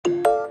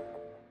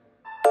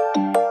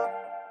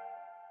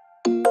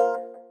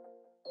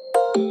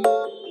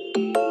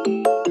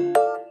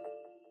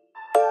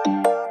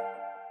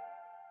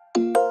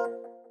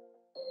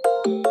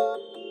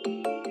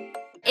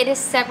It is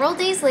several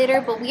days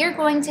later, but we are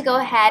going to go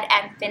ahead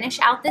and finish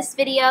out this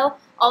video.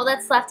 All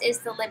that's left is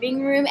the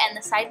living room and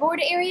the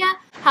sideboard area.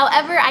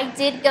 However, I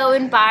did go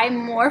and buy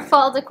more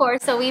fall decor,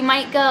 so we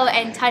might go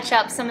and touch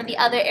up some of the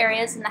other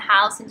areas in the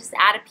house and just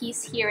add a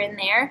piece here and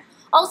there.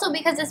 Also,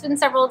 because it's been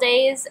several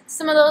days,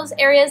 some of those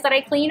areas that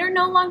I cleaned are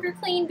no longer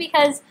clean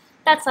because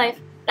that's life.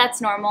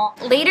 That's normal.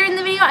 Later in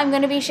the video, I'm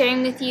going to be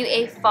sharing with you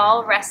a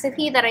fall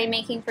recipe that I'm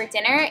making for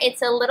dinner.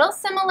 It's a little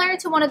similar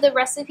to one of the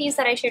recipes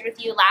that I shared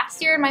with you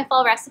last year in my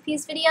fall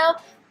recipes video,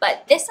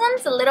 but this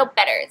one's a little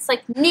better. It's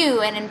like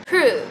new and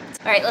improved.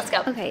 All right, let's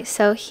go. Okay,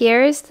 so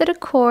here's the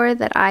decor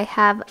that I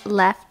have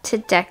left to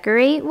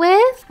decorate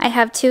with. I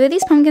have two of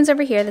these pumpkins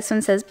over here. This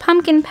one says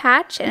pumpkin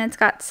patch, and it's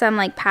got some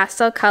like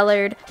pastel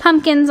colored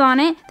pumpkins on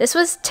it. This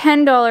was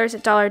 $10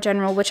 at Dollar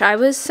General, which I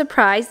was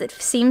surprised. It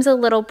seems a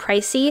little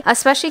pricey,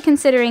 especially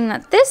considering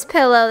that this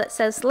pillow that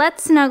says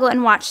let's snuggle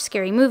and watch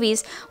scary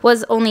movies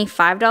was only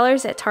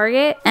 $5 at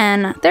Target,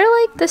 and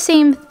they're like the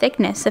same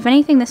thickness. If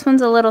anything, this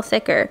one's a little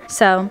thicker.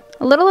 So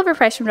a little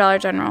overpriced from Dollar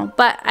General,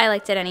 but I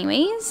liked it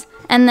anyways.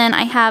 And then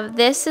I have,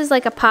 this is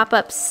like a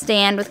pop-up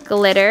stand with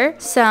glitter,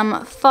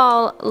 some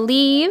fall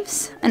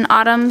leaves, an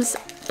autumn's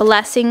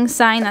blessing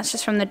sign, that's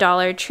just from the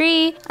Dollar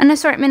Tree, an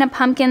assortment of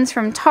pumpkins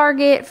from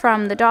Target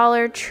from the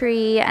Dollar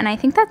Tree, and I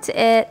think that's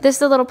it. This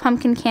is a little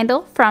pumpkin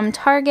candle from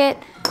Target,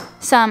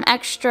 some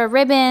extra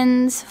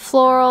ribbons,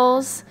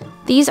 florals.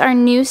 These are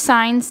new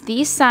signs.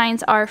 These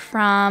signs are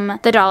from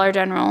the Dollar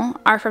General,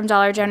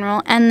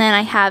 and then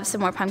I have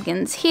some more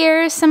pumpkins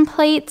here, some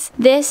plates.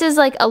 This is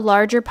like a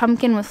larger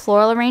pumpkin with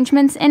floral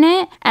arrangements in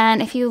it,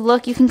 and if you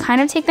look, you can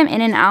kind of take them in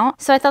and out.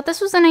 So I thought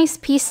this was a nice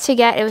piece to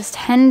get. It was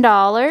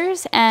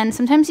 $10, and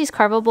sometimes these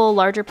carvable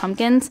larger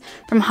pumpkins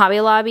from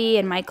Hobby Lobby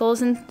and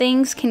Michael's and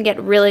things can get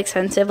really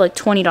expensive, like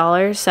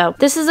 $20. So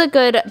this is a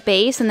good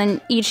base, and then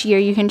each year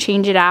you can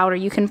change it out, or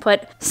you can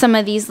put some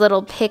of these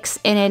little picks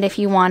in it if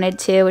you wanted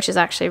to, which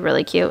is actually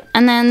really cute.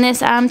 And then this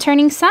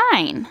turning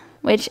sign,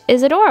 which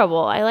is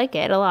adorable. I like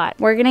it a lot.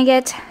 We're gonna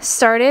get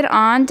started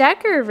on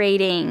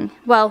decorating.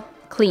 Well,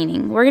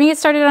 cleaning. We're gonna get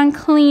started on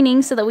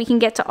cleaning so that we can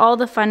get to all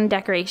the fun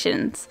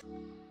decorations.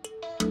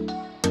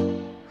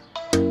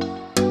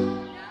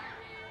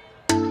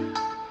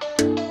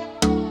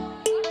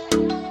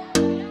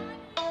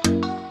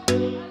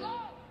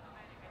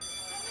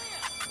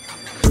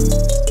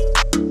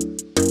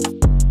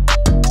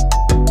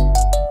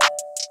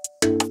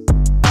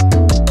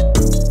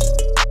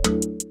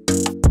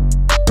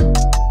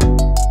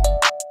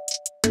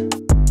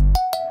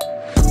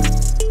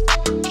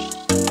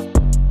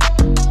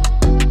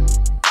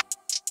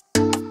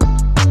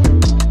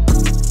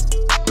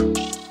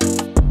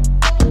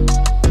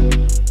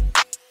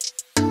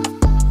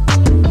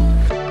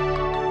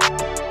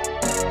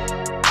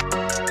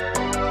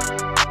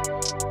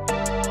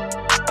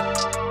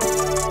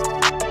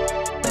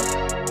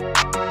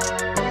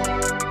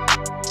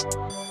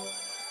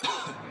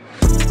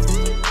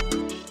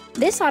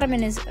 This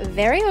ottoman is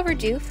very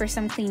overdue for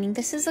some cleaning.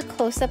 This is a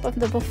close-up of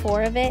the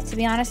before of it. To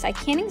be honest, I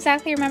can't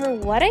exactly remember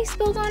what I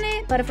spilled on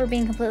it, but if we're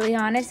being completely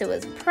honest, it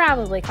was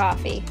probably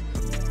coffee.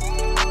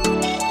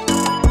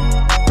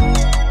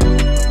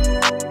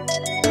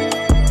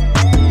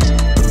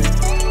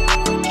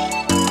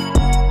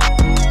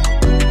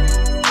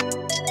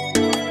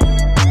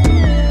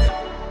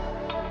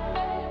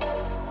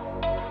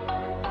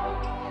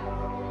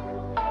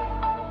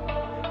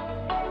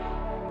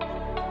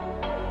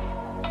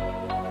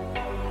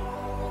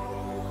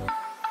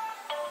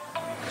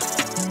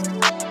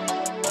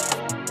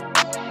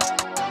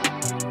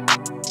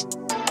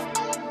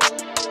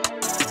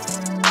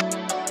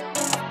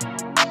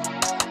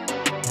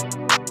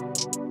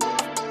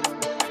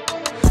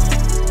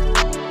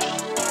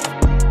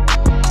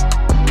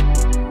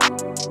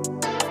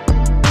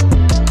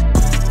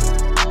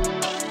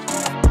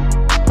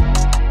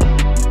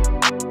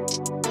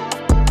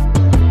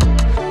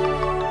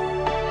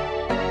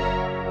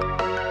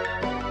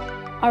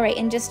 Alright,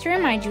 and just to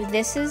remind you,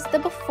 this is the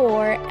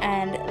before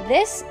and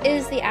this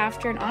is the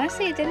after, and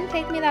honestly it didn't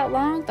take me that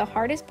long. The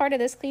hardest part of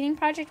this cleaning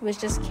project was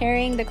just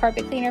carrying the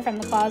carpet cleaner from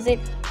the closet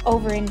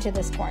over into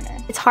this corner.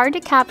 It's hard to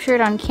capture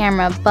it on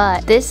camera,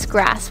 but this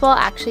grass wall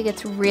actually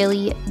gets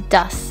really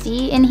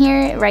dusty in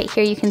here. Right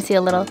here you can see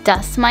a little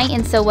dust mite,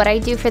 and so what I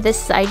do for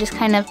this is I just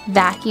kind of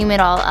vacuum it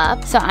all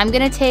up. So I'm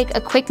gonna take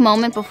a quick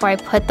moment before I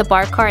put the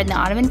bar cart and the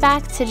ottoman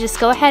back to just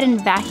go ahead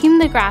and vacuum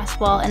the grass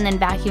wall and then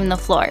vacuum the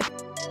floor.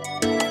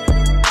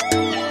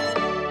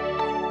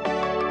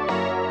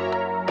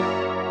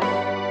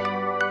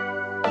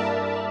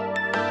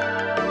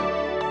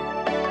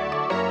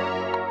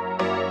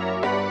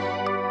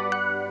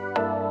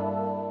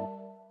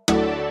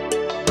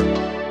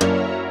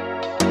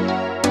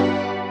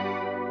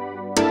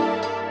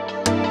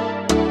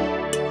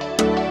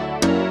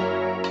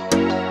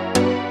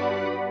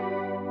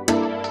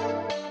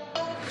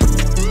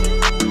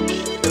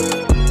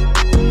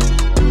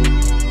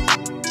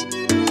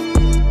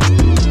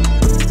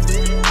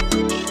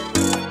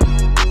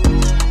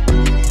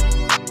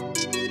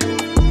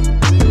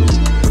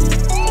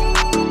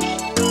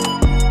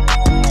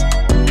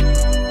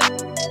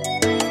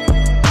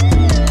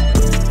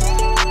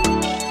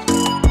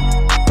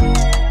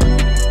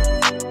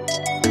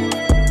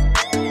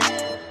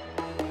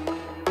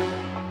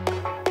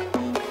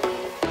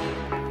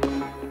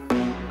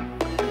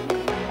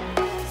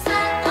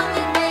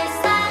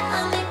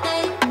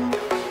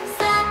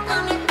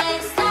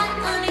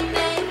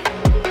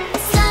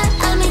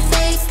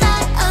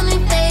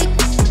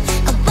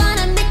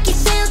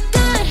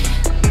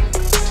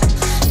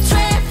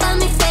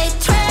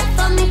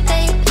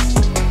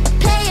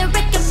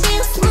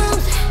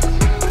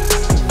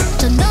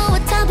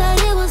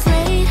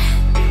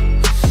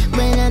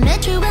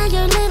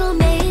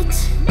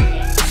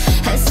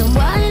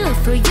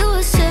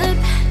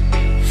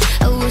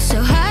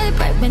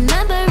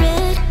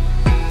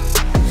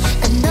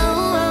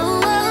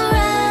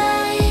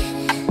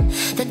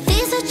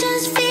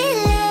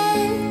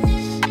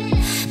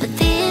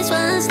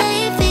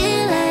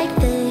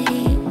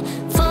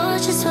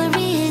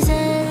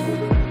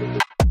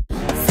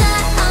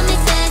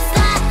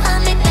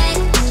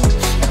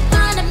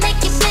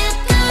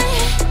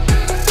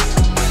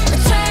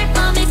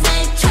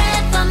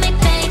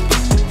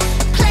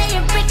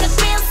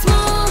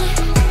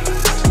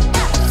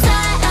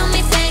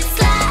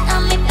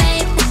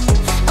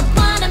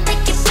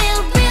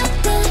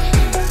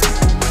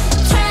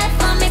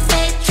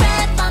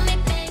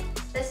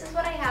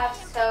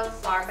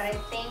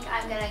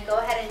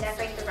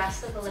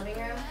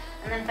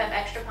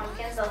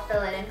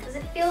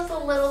 feels a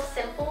little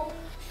simple,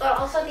 but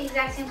also at the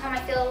exact same time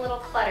I feel a little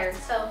cluttered.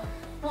 So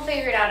we'll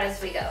figure it out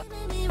as we go.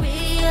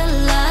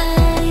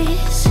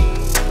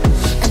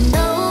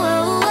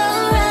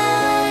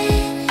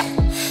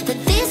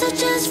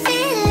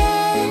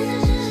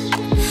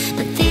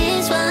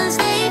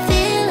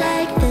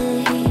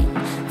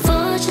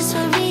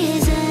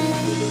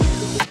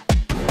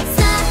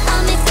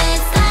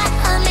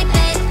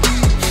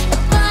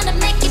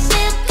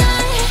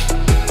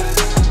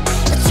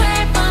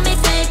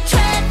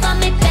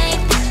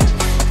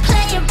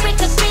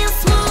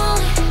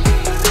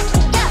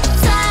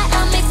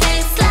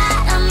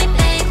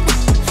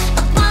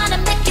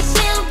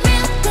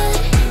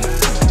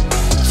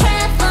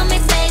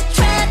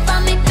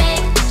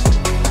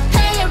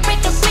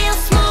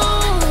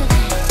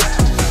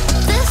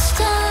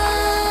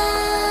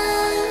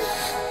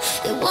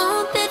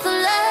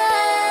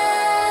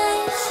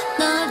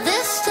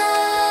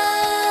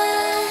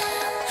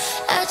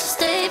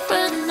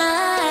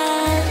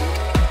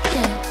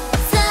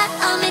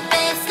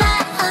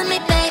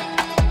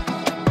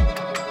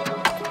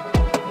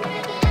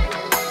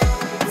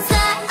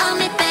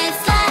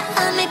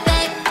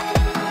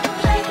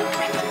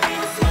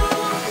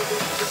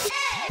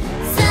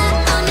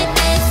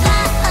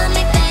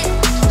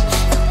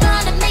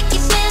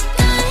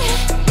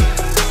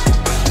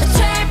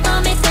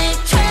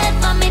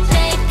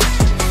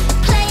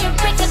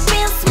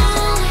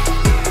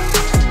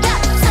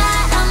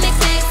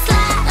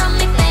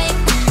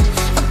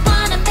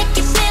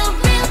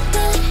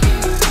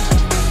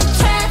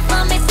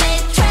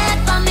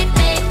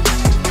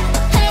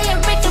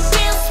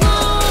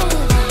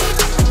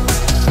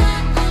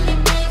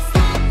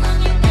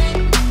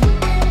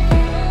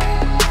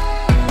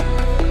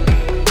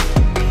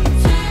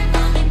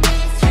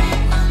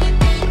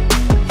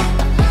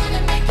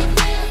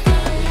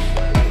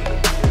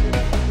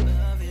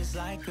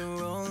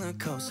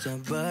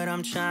 But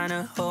I'm trying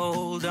to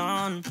hold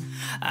on.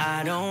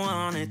 I don't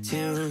want it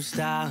to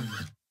stop.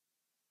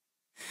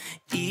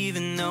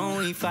 Even though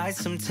we fight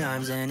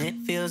sometimes and it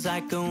feels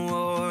like a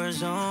war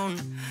zone,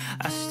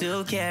 I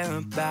still care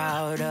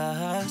about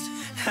us.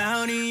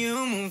 How do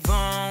you move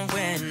on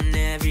when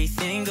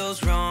everything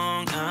goes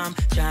wrong? I'm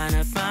trying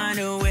to find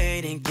a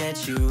way to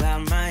get you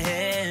out my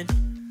head.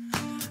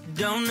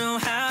 Don't know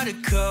how to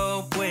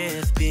cope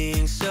with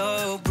being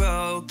so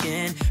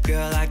broken.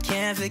 Girl, I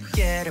can't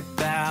forget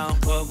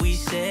about what we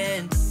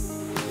said.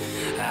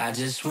 I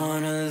just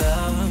wanna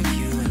love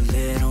you a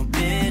little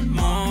bit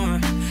more.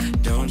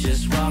 Don't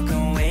just walk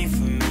away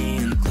from me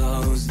and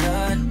close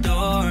the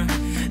door.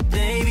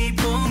 Baby,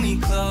 pull me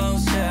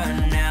closer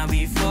now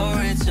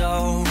before it's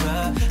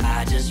over.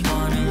 I just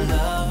wanna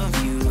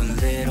love you a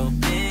little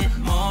bit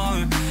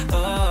more.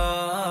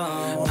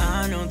 Oh,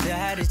 I know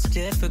that it's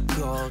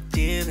difficult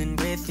dealing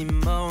with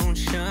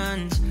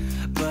emotions,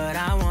 but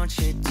I want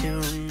you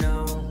to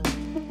know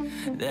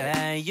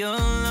that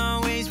you'll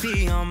always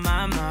be on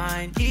my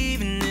mind.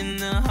 Even in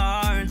the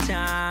hard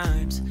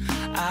times,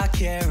 I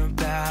care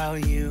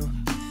about you.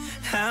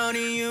 How do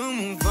you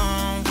move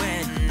on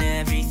when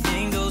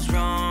everything goes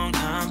wrong?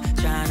 I'm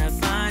trying to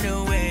find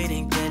a way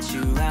to get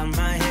you out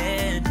my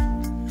head.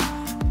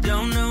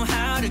 Don't know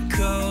how to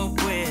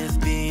cope with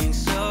being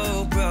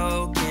so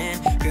broken.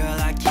 Girl,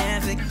 I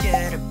can't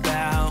forget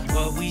about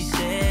what we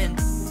said.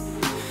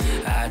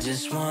 I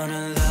just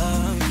wanna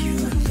love you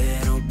a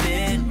little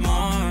bit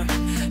more.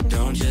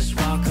 Don't just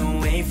walk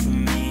away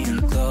from me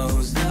and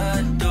close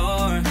the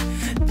door.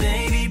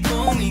 Baby,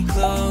 pull me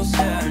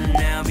closer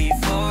now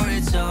before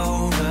it's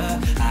over.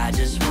 I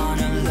just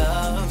wanna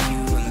love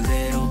you a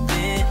little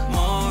bit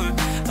more.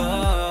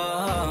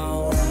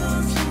 Oh,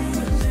 love you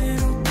a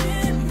little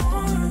bit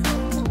more.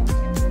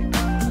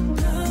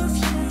 Love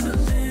you a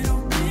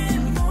little bit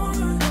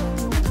more.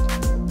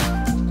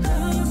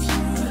 Love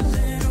you a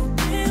little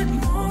bit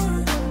more.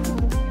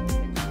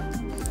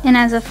 And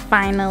as a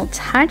final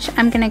touch,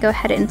 I'm gonna go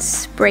ahead and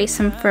spray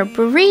some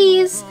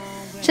Febreze,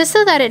 just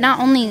so that it not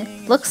only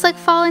looks like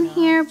fall in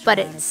here, but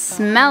it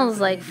smells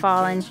like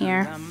fall in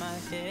here.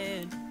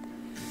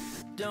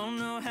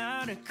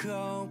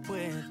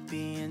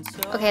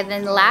 Okay,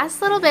 then the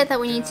last little bit that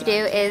we need to do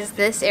is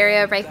this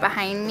area right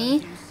behind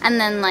me, and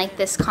then like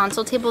this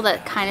console table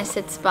that kind of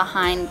sits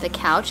behind the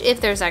couch, if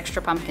there's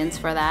extra pumpkins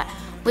for that,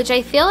 which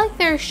I feel like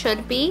there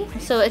should be.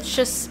 So it's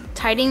just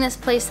tidying this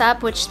place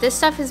up, which this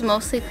stuff is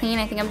mostly clean.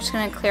 I think I'm just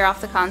gonna clear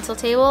off the console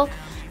table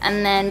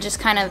and then just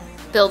kind of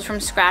build from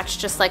scratch,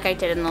 just like I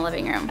did in the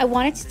living room. I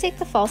wanted to take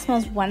the fall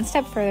smells one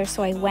step further,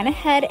 so I went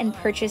ahead and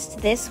purchased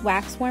this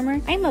wax warmer.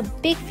 I'm a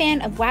big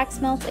fan of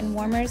wax melts and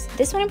warmers.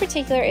 This one in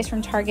particular is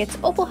from Target's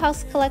Opal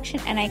House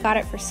collection, and I got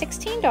it for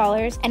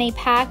 $16, and a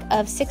pack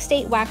of 6 to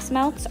 8 wax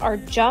melts are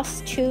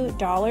just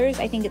 $2.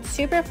 I think it's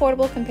super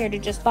affordable compared to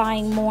just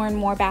buying more and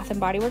more Bath &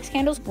 Body Works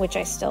candles, which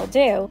I still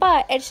do,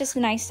 but it's just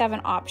nice to have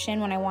an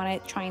option when I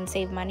want to try and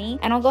save money.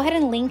 And I'll go ahead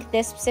and link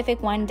this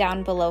specific one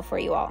down below for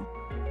you all.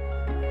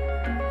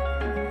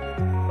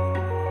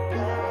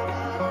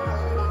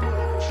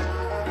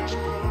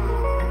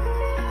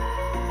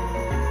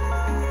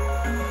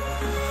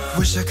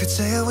 wish I could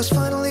say I was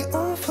finally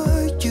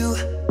over you,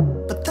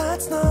 but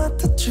that's not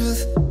the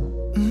truth.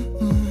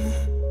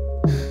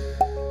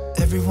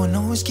 Everyone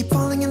always keep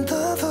falling in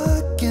love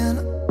again.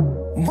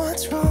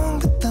 What's wrong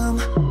with them?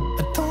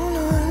 I don't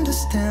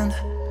understand.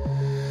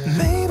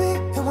 Maybe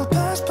it will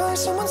pass by,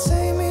 someone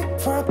save me.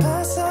 Before I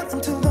pass out, I'm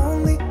too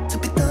lonely to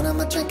be done.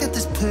 I'ma drink at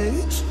this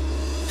page.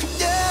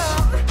 Yeah.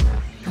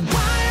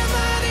 Why am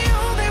I the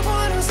only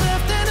one who's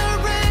left in the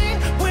rain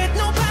with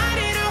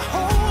nobody to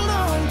hold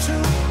on to?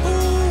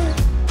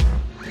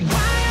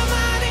 Why am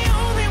I the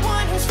only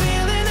one who's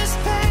feeling this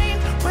pain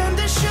when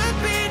there should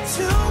be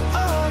two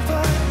of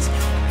us?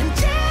 And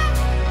yeah,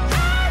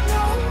 I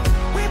know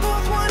we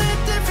both wanted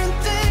different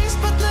things,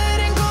 but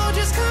letting go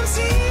just comes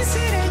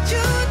easy to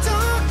you,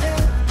 don't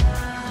it?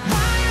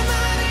 Why am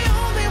I the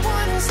only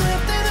one who's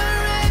left in the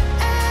rain?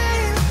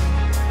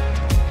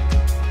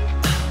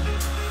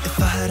 If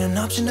I had an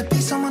option to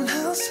be someone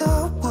else, I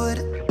would,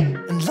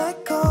 and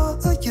like all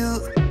of you.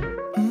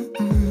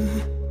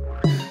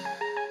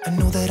 I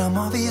know that I'm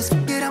obvious,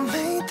 forget I'm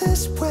made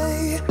this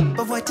way,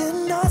 but why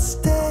didn't I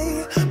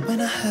stay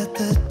when I had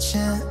the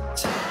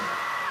chance?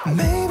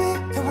 Maybe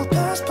it will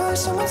pass by,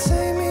 someone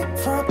save me.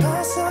 Before I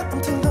pass out,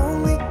 I'm too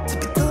lonely to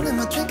be done.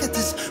 I'ma drink at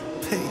this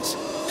pace.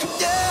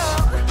 Yeah.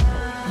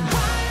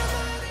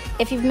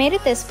 If you've made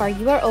it this far,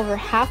 you are over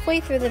halfway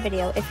through the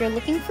video. If you're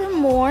looking for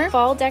more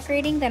fall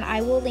decorating, then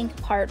I will link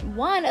part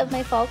 1 of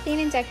my fall clean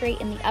and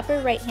decorate in the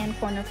upper right hand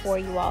corner for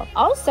you all.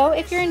 Also,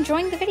 if you're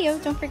enjoying the video,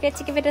 don't forget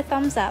to give it a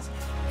thumbs up.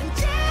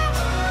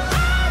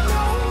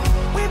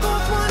 We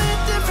both wanted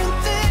different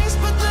things,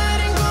 but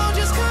letting go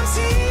just comes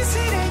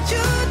easy to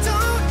you,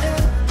 don't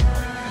it?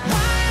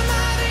 Why am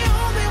I the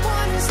only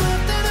one who's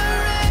left in the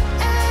rain?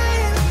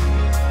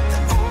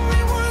 The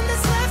only one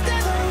that's left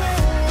in the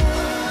rain.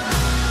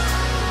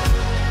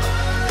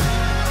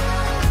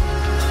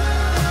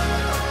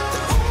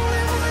 The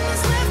only one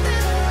that's left in the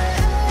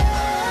rain.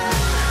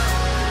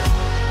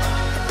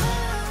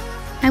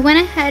 I went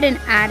ahead and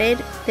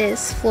added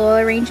this floral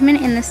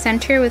arrangement in the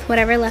center with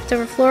whatever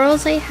leftover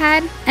florals I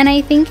had, and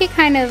I think it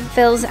kind of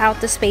fills out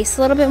the space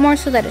a little bit more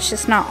so that it's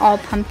just not all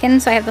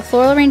pumpkin. So I have the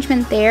floral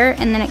arrangement there,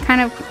 and then it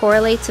kind of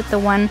correlates with the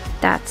one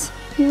that's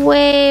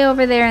way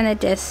over there in the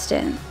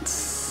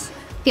distance.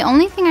 The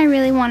only thing I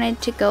really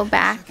wanted to go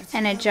back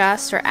and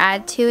adjust or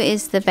add to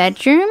is the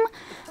bedroom.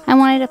 I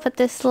wanted to put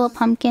this little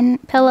pumpkin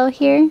pillow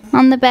here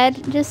on the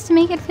bed just to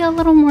make it feel a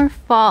little more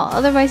fall.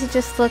 Otherwise it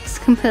just looks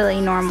completely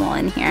normal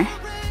in here.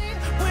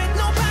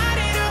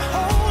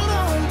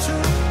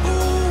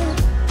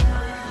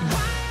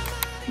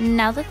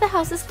 Now that the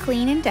house is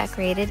clean and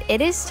decorated,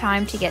 it is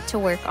time to get to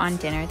work on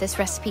dinner. This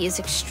recipe is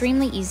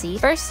extremely easy.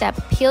 First step,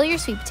 peel your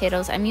sweet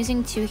potatoes. I'm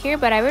using 2 here,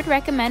 but I would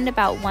recommend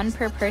about 1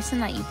 per person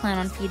that you plan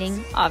on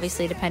feeding,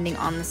 obviously depending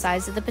on the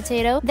size of the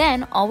potato.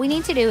 Then all we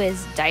need to do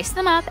is dice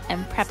them up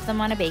and prep them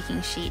on a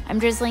baking sheet. I'm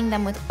drizzling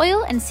them with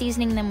oil and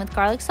seasoning them with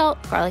garlic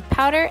salt, garlic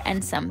powder,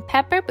 and some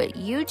pepper, but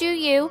you do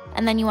you.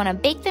 And then you want to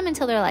bake them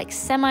until they're like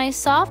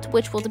semi-soft,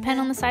 which will depend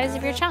on the size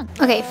of your chunk.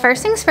 Okay,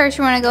 first things first,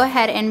 you want to go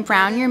ahead and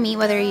brown your meat,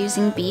 whether you're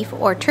using beef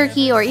or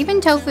turkey or even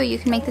tofu. You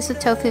can make this with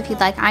tofu if you'd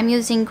like. I'm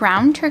using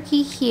ground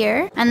turkey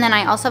here, and then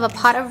I also have a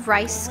pot of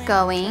rice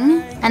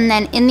going, and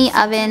then in the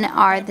oven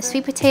are the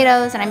sweet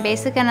potatoes, and I'm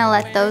basically gonna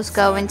let those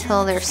go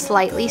until they're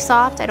slightly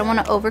soft. I don't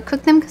want to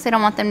overcook them because I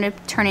don't want them to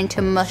turn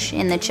into mush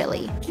in the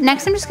chili.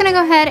 Next, I'm just gonna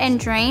go ahead and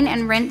drain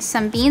and rinse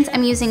some beans.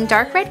 I'm using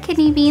dark red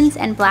kidney beans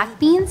and black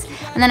beans,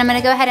 and then I'm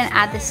gonna go ahead and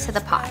add this to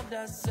the pot.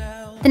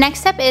 The next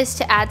step is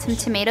to add some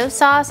tomato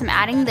sauce. I'm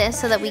adding this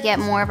so that we get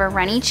more of a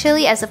runny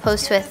chili as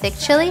opposed to a thick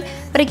chili.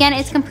 But again,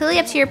 it's completely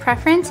up to your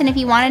preference, and if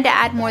you wanted to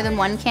add more than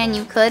 1 can,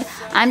 you could.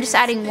 I'm just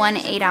adding 1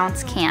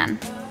 8-ounce can.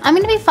 I'm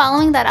going to be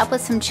following that up with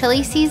some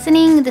chili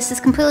seasoning. This is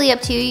completely up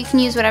to you. You can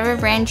use whatever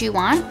brand you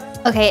want.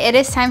 Okay, it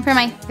is time for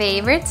my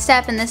favorite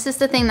step, and this is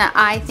the thing that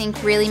I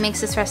think really makes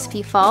this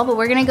recipe fall, but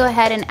we're going to go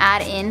ahead and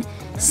add in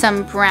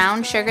some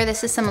brown sugar.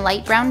 This is some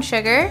light brown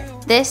sugar.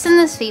 This and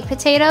the sweet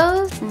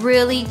potatoes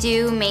really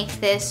do make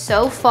this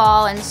so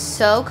fall and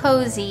so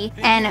cozy.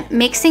 And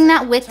mixing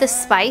that with the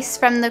spice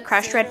from the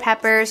crushed red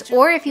peppers,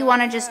 or if you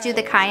want to just do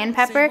the cayenne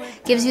pepper,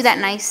 gives you that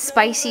nice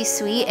spicy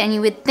sweet. And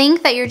you would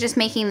think that you're just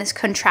making this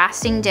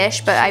contrasting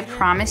dish, but I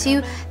promise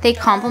you, they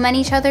complement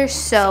each other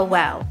so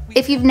well.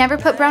 If you've never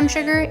put brown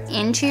sugar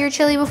into your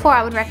chili before,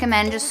 I would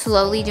recommend just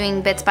slowly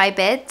doing bits by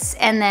bits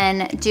and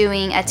then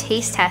doing a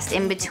taste test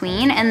in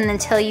between, and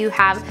until you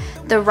have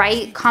the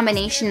right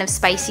combination of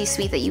spicy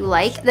sweet that you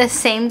like. The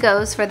same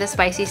goes for the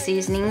spicy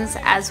seasonings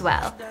as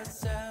well.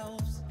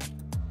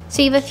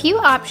 So you have a few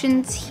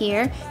options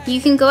here. You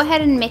can go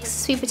ahead and mix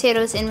sweet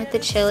potatoes in with the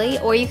chili,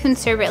 or you can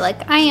serve it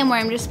like I am, where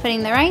I'm just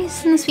putting the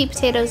rice and the sweet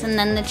potatoes and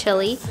then the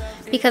chili.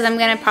 because I'm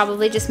gonna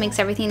probably just mix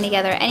everything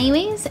together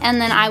anyways.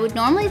 And then I would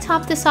normally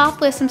top this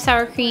off with some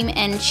sour cream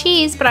and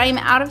cheese, but I'm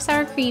out of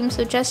sour cream,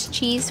 so just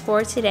cheese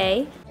for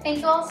today.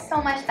 Thank you all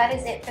so much. That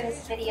is it for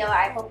this video.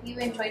 I hope you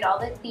enjoyed all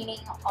the cleaning,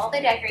 all the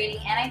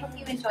decorating, and I hope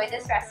you enjoyed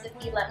this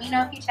recipe. Let me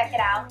know if you check it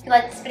out. If you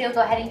like this video,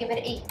 go ahead and give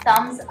it a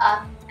thumbs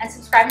up, and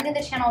subscribing to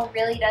the channel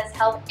really does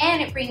help, and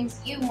it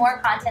brings you more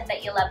content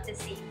that you love to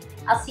see.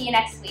 I'll see you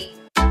next week.